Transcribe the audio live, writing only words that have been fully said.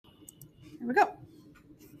There we go.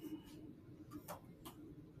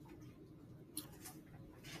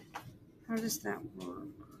 How does that work?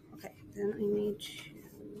 Okay, then I need to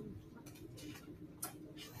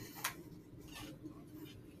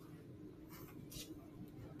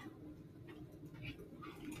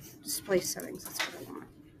display settings. That's what I want.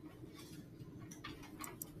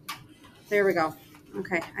 There we go.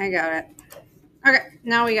 Okay, I got it. Okay,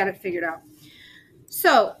 now we got it figured out.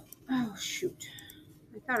 So, oh shoot.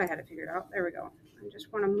 I thought I had it figured out. There we go. I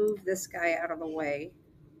just want to move this guy out of the way.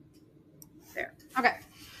 There. Okay.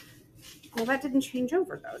 Well, that didn't change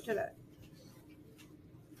over though, did it?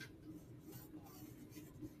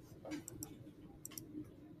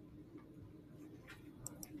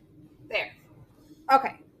 There.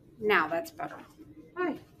 Okay. Now that's better. All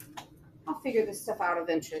right. I'll figure this stuff out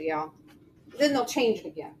eventually, y'all. Then they'll change it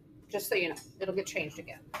again. Just so you know, it'll get changed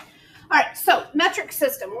again. All right, so metric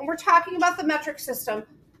system. When we're talking about the metric system,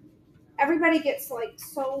 everybody gets like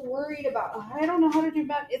so worried about, oh, I don't know how to do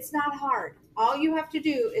that. It's not hard. All you have to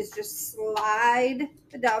do is just slide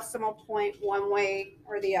the decimal point one way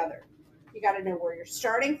or the other. You got to know where you're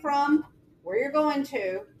starting from, where you're going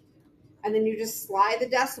to, and then you just slide the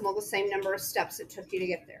decimal the same number of steps it took you to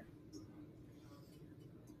get there.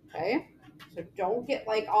 Okay? So don't get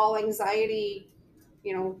like all anxiety,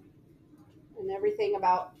 you know, and everything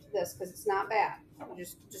about this, because it's not bad.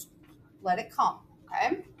 Just let it come,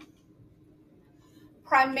 okay?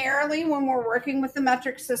 Primarily when we're working with the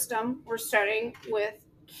metric system, we're starting with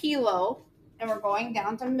kilo and we're going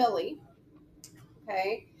down to milli,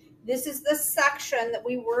 okay? This is the section that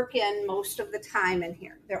we work in most of the time in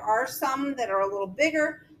here. There are some that are a little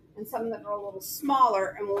bigger and some that are a little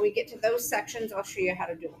smaller, and when we get to those sections, I'll show you how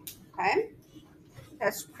to do them, okay?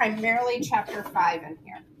 That's primarily chapter 5 in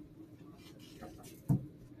here.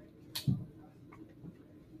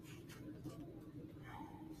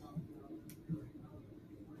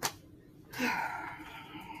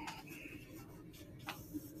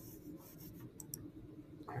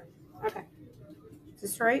 Okay. Is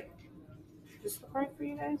this right? Does this look right for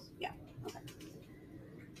you guys? Yeah. Okay.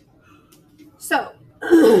 So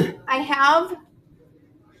I have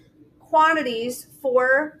quantities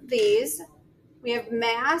for these. We have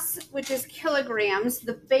mass, which is kilograms.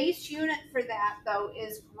 The base unit for that, though,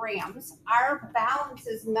 is grams. Our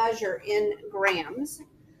balances measure in grams.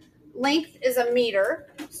 Length is a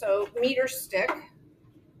meter, so meter stick.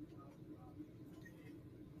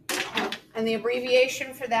 And the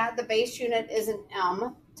abbreviation for that, the base unit is an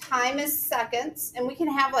M. Time is seconds, and we can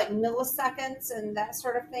have like milliseconds and that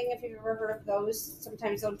sort of thing if you've ever heard of those.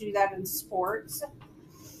 Sometimes they'll do that in sports.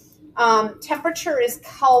 Temperature is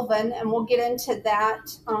Kelvin, and we'll get into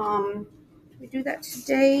that. Did we do that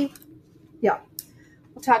today? Yeah.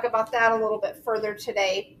 We'll talk about that a little bit further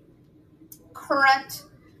today. Current.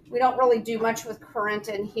 We don't really do much with current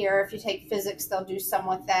in here. If you take physics, they'll do some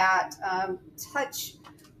with that. Touch,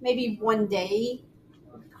 maybe one day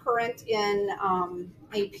current in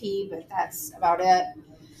AP, but that's about it.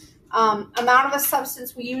 Amount of a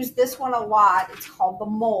substance, we use this one a lot. It's called the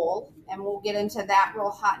mole, and we'll get into that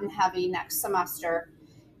real hot and heavy next semester.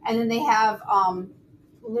 And then they have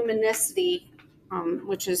luminosity,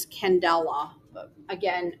 which is candela. But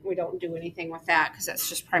again, we don't do anything with that because that's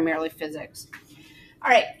just primarily physics. All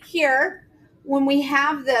right, here, when we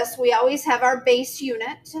have this, we always have our base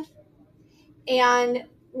unit. And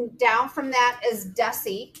down from that is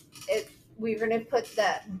deci. We're going to put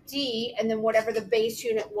the D and then whatever the base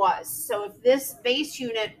unit was. So if this base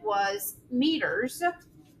unit was meters,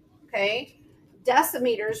 okay,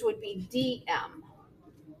 decimeters would be DM.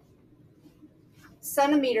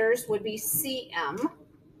 Centimeters would be CM.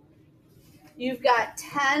 You've got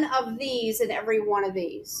 10 of these in every one of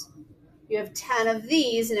these. You have 10 of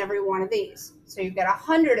these in every one of these. So you've got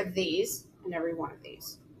 100 of these in every one of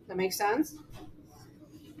these. Does that make sense?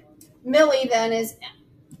 Milli then is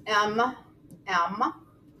M. I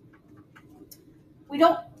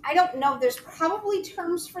don't know. There's probably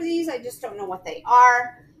terms for these. I just don't know what they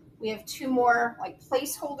are. We have two more like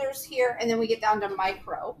placeholders here, and then we get down to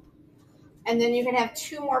micro. And then you can have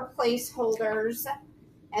two more placeholders,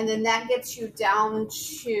 and then that gets you down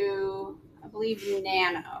to, I believe,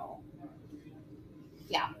 nano.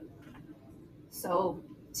 Yeah. So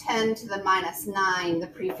 10 to the minus 9, the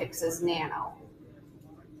prefix is nano.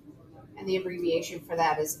 And the abbreviation for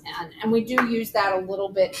that is N. And we do use that a little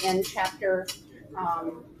bit in chapter,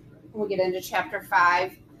 when we get into chapter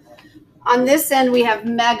 5. On this end, we have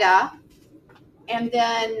mega. And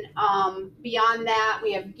then beyond that,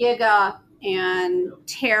 we have giga and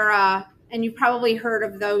tera. And you've probably heard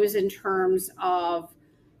of those in terms of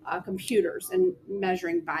computers and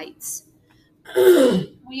measuring bytes.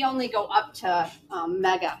 We only go up to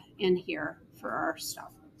mega in here for our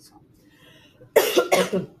stuff. So.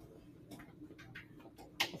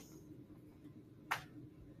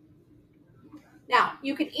 Now,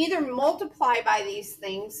 you can either multiply by these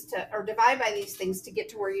things or divide by these things to get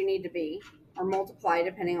to where you need to be, or multiply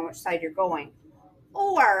depending on which side you're going,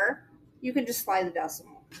 or you can just slide the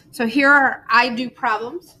decimal. So here I do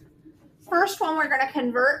problems. First one, we're going to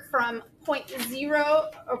convert from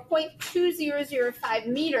 0.2005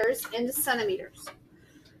 meters into centimeters.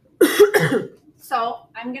 So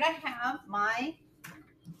I'm going to have my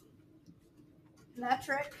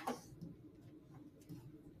metric.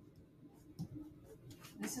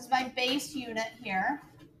 This is my base unit here,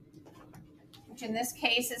 which in this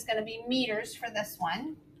case is going to be meters for this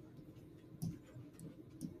one.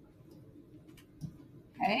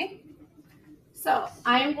 Okay. So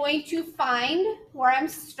I'm going to find where I'm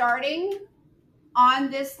starting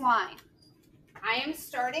on this line. I am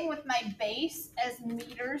starting with my base as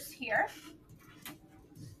meters here.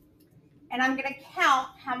 And I'm going to count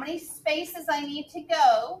how many spaces I need to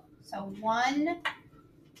go. So 1,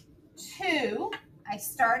 2. I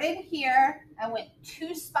started here. I went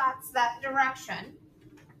 2 spots that direction.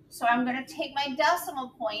 So I'm going to take my decimal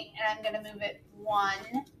point and I'm going to move it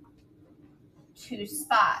 1, 2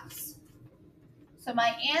 spots. So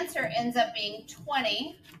my answer ends up being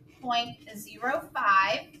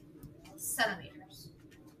 20.05 centimeters.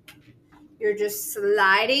 You're just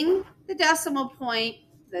sliding the decimal point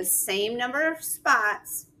the same number of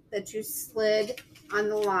spots that you slid on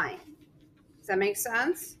the line. Does that make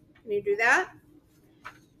sense? Can you do that?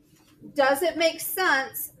 Does it make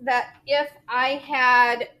sense that if I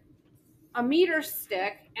had a meter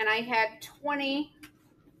stick and I had 20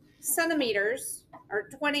 centimeters, or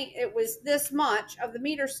 20, it was this much of the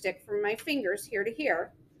meter stick from my fingers here to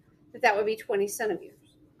here, that would be 20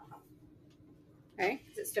 centimeters. Okay,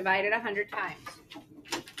 because it's divided 100 times.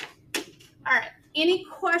 All right, any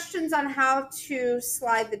questions on how to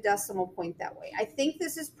slide the decimal point that way? I think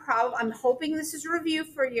this is probably, I'm hoping this is a review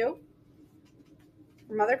for you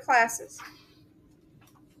from other classes.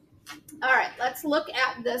 All right, let's look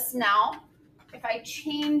at this now. If I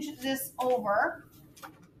change this over,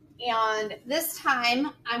 and this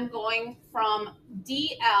time I'm going from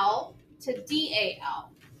DL to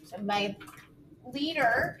DAL. So my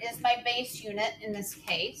liter is my base unit in this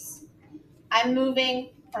case. I'm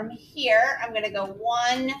moving from here. I'm going to go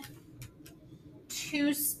 1,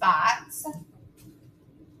 2 spots.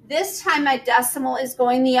 This time my decimal is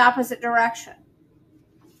going the opposite direction.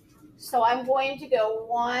 So I'm going to go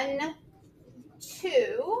 1,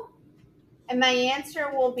 2, and my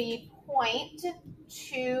answer will be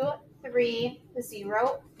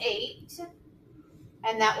 0.2308,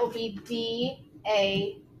 and that will be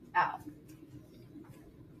DAL.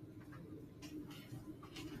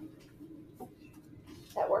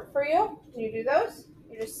 That work for you? Can you do those?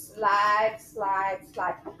 You just slide, slide,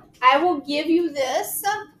 slide. I will give you this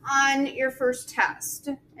on your first test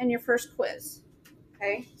and your first quiz.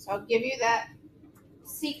 Okay, so I'll give you that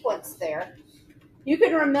sequence there. You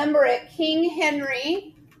can remember it. King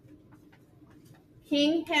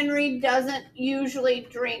Henry doesn't usually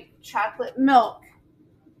drink chocolate milk,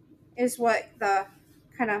 is what the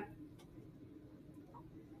kind of,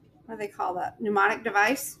 what do they call that? Mnemonic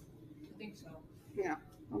device? I think so. Yeah,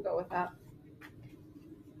 I'll go with that.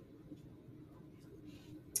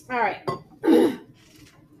 All right.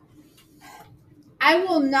 I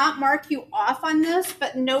will not mark you off on this,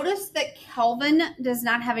 but notice that Kelvin does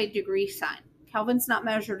not have a degree sign. Kelvin's not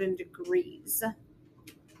measured in degrees.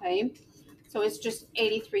 Okay, so it's just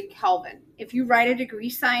 83 Kelvin. If you write a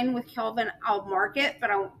degree sign with Kelvin, I'll mark it,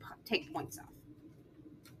 but I won't take points off.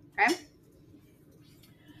 Okay?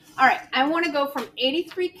 All right, I want to go from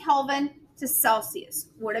 83 Kelvin to Celsius.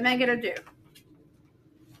 What am I going to do?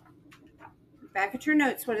 Back at your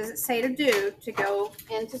notes, what does it say to do to go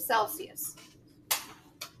into Celsius?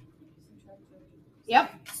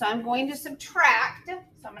 Yep, so I'm going to subtract.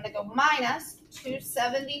 So I'm going to go minus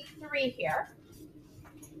 273 here.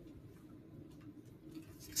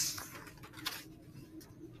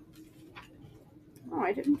 Oh,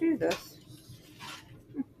 I didn't do this.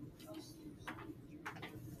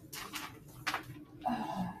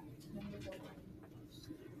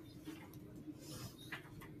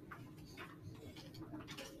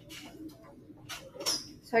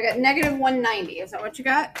 So I got negative 190. Is that what you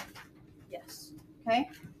got? Yes. Okay.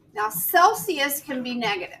 Now Celsius can be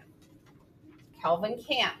negative. Kelvin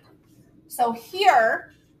can't. So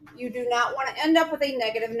here, you do not want to end up with a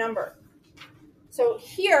negative number. So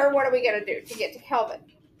here, what are we going to do to get to Kelvin?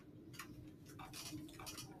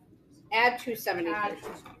 Add 273.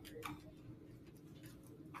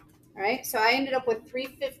 All right, so I ended up with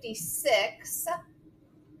 356.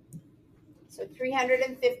 So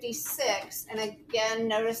 356, and again,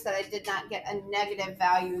 notice that I did not get a negative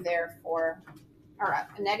value there for, or a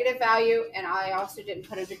negative value, and I also didn't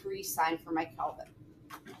put a degree sign for my Kelvin.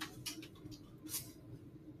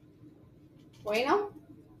 Bueno?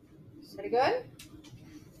 Pretty good?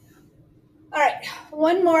 All right,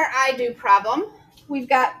 one more I do problem. We've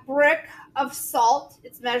got brick of salt.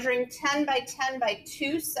 It's measuring 10 by 10 by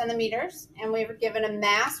 2 centimeters, and we were given a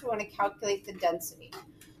mass. We want to calculate the density.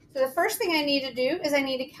 So the first thing I need to do is I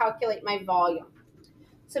need to calculate my volume.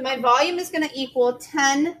 So my volume is going to equal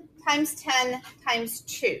 10 times 10 times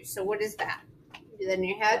 2. So what is that? Do that in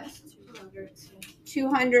your head? 200.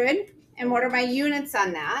 200. And what are my units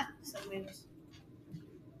on that? Centimeters.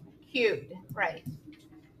 Cubed, right.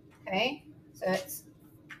 Okay, so it's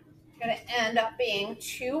going to end up being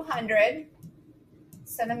 200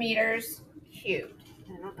 centimeters cubed.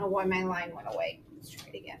 I don't know why my line went away. Let's try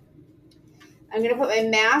it again. I'm going to put my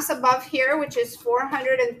mass above here, which is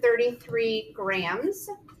 433 grams.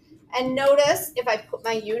 And notice if I put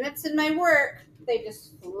my units in my work, they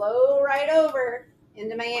just flow right over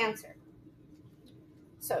into my answer.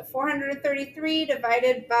 So 433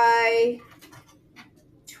 divided by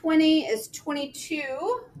 20 is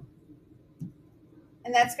 22.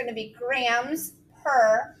 And that's going to be grams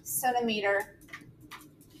per centimeter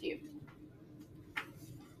cubed.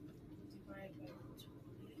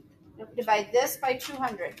 Divide this by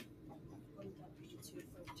 200.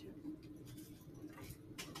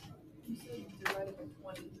 You said divided by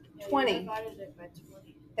 20. Yeah, 20. You divided it by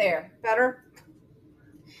 20. There, better?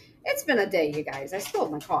 It's been a day, you guys. I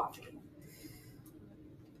spilled my coffee.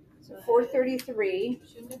 So 433.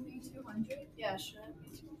 Shouldn't it be 200? Yeah, shouldn't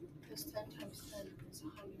it be 200? Because 10 times 10 is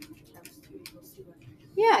 100 times 2 equals 200.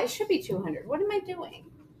 Yeah, it should be 200. What am I doing?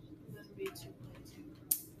 It doesn't be 2.2.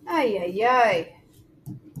 Ay, ay, ay.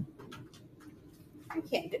 I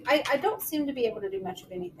can't do, I don't seem to be able to do much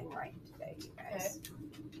of anything right today, you guys.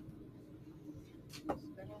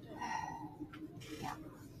 Yeah.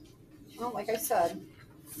 Well, like I said,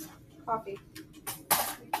 coffee.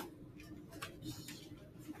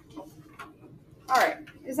 All right,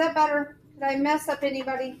 is that better? Did I mess up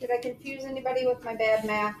anybody? Did I confuse anybody with my bad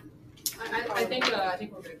math? I think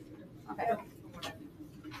we're good. Okay.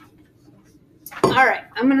 All right,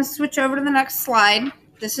 I'm going to switch over to the next slide.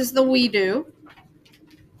 This is the we do.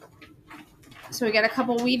 So we got a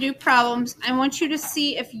couple we do problems. I want you to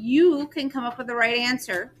see if you can come up with the right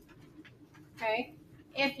answer. Okay.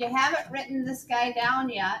 If you haven't written this guy down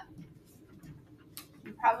yet,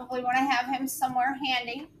 you probably want to have him somewhere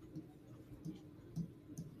handy.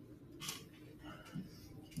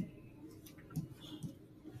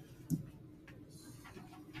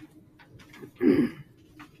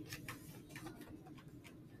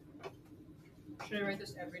 Should I write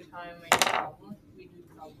this every time I do problem? We do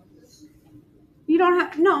problem with this? You don't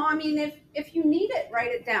have, no, I mean, if you need it,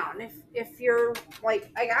 write it down. If you're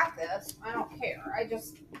like, I got this, I don't care. I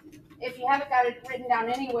just, if you haven't got it written down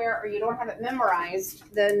anywhere or you don't have it memorized,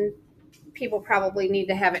 then people probably need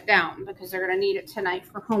to have it down because they're going to need it tonight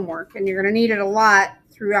for homework. And you're going to need it a lot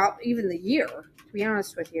throughout even the year, to be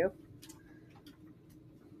honest with you.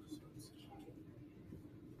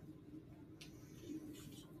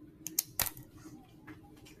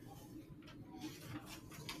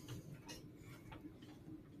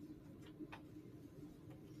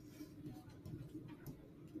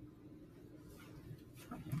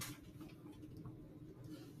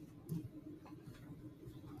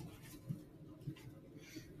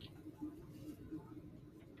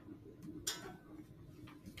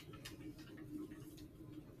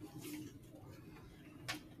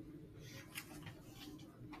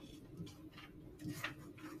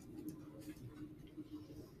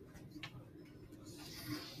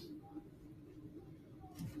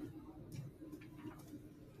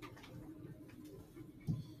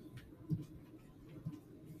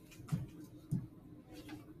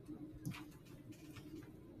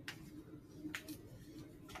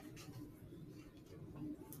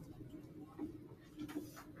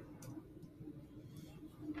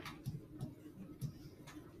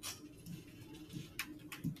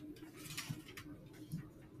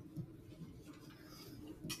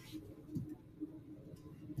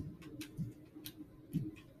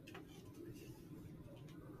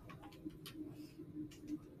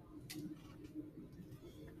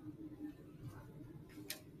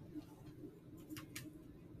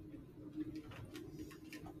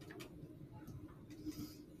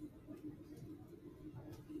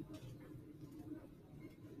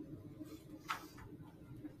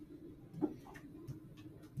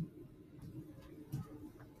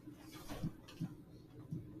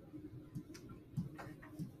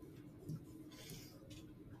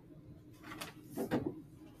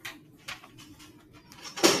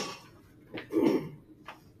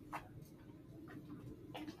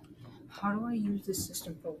 how do I use this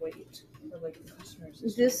system for weight? For like the customer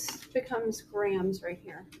system? This becomes grams right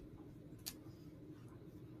here.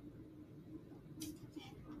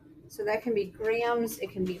 So that can be grams,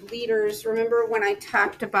 it can be liters. Remember when I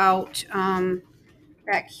talked about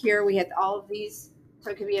back here, we had all of these.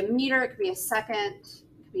 So it could be a meter, it could be a second, it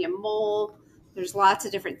could be a mole. There's lots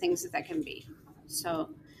of different things that can be. So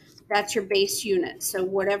that's your base unit. So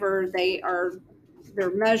whatever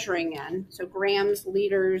they're measuring in. So grams,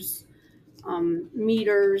 liters,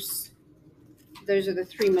 meters. Those are the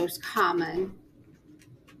three most common.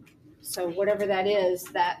 So whatever that is,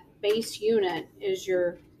 that base unit is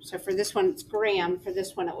your, so for this one it's gram, for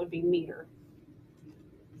this one it would be meter.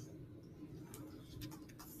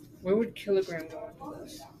 Where would kilogram go into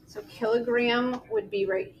this? So kilogram would be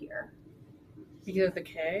right here. Because of the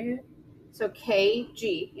K? So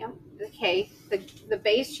kg, yep, the K. The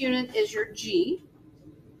base unit is your G.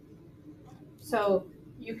 So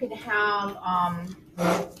you could have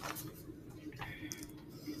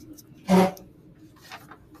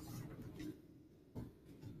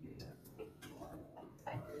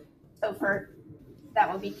so for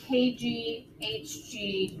that would be kg,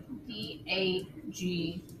 hg, dag,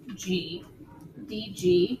 g,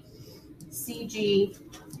 dg, cg,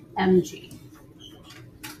 mg.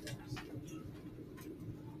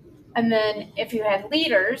 And then if you had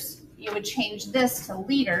liters, you would change this to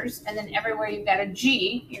liters, and then everywhere you've got a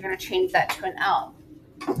G, you're going to change that to an L.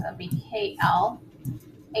 So that would be KL,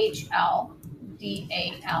 HL,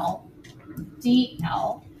 DAL,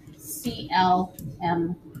 DL, CL,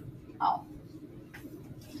 ML.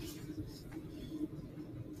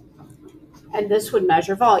 And this would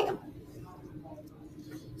measure volume.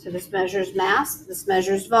 So this measures mass, this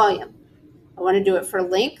measures volume. I want to do it for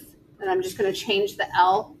length, and I'm just going to change the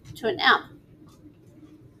L to an M.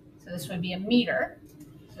 So this would be a meter.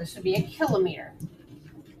 This would be a kilometer.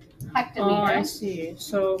 Hectometer. Oh, I see.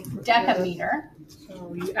 So decameter.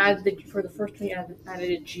 So you add for the first one, you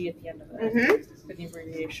added a G at the end of it for the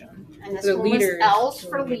abbreviation. And this one was L's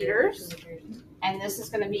for liters. And this is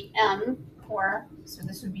going to be M for, so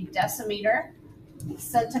this would be decimeter,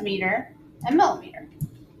 centimeter, and millimeter.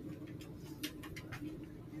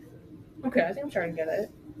 Okay, I think I'm starting to get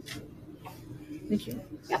it. Thank you.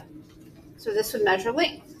 Yep. So this would measure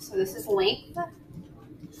length. So this is length.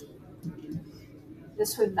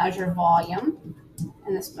 This would measure volume,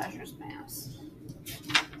 and this measures mass.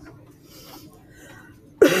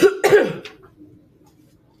 All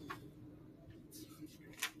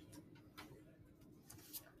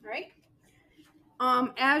right.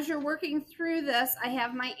 As you're working through this, I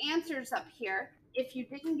have my answers up here. If you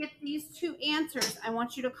didn't get these two answers, I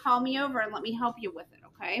want you to call me over and let me help you with it,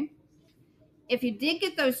 okay? If you did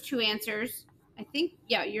get those two answers, I think,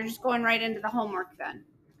 yeah, you're just going right into the homework then,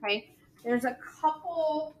 okay? There's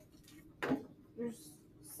several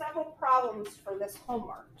problems for this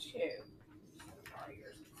homework too.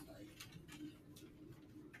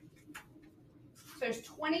 So there's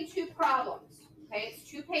 22 problems, okay? It's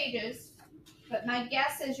 2 pages. But my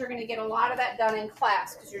guess is you're going to get a lot of that done in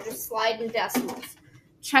class because you're just sliding decimals.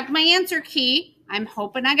 Check my answer key. I'm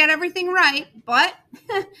hoping I got everything right, but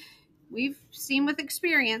we've seen with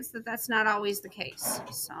experience that that's not always the case.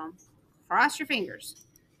 So cross your fingers.